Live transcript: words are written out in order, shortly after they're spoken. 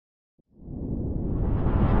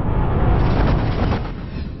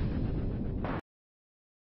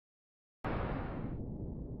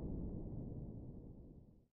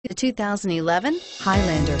The 2011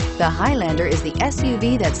 Highlander. The Highlander is the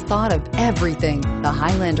SUV that's thought of everything. The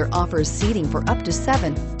Highlander offers seating for up to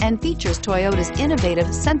 7 and features Toyota's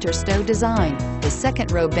innovative center stow design. The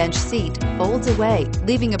second row bench seat folds away,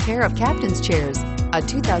 leaving a pair of captain's chairs. A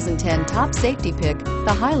 2010 top safety pick,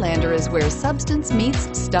 the Highlander is where substance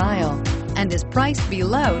meets style and is priced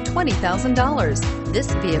below $20,000.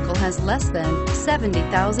 This vehicle has less than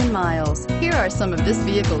 70,000 miles. Here are some of this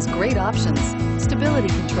vehicle's great options: stability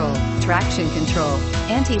control, traction control,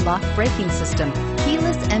 anti-lock braking system,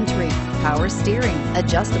 keyless entry, power steering,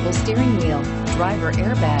 adjustable steering wheel, driver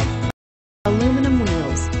airbag, aluminum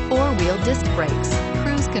wheels, 4-wheel disc brakes,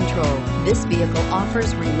 cruise control. This vehicle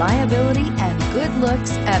offers reliability and good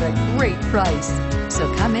looks at a great price. So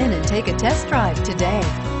come in and take a test drive today.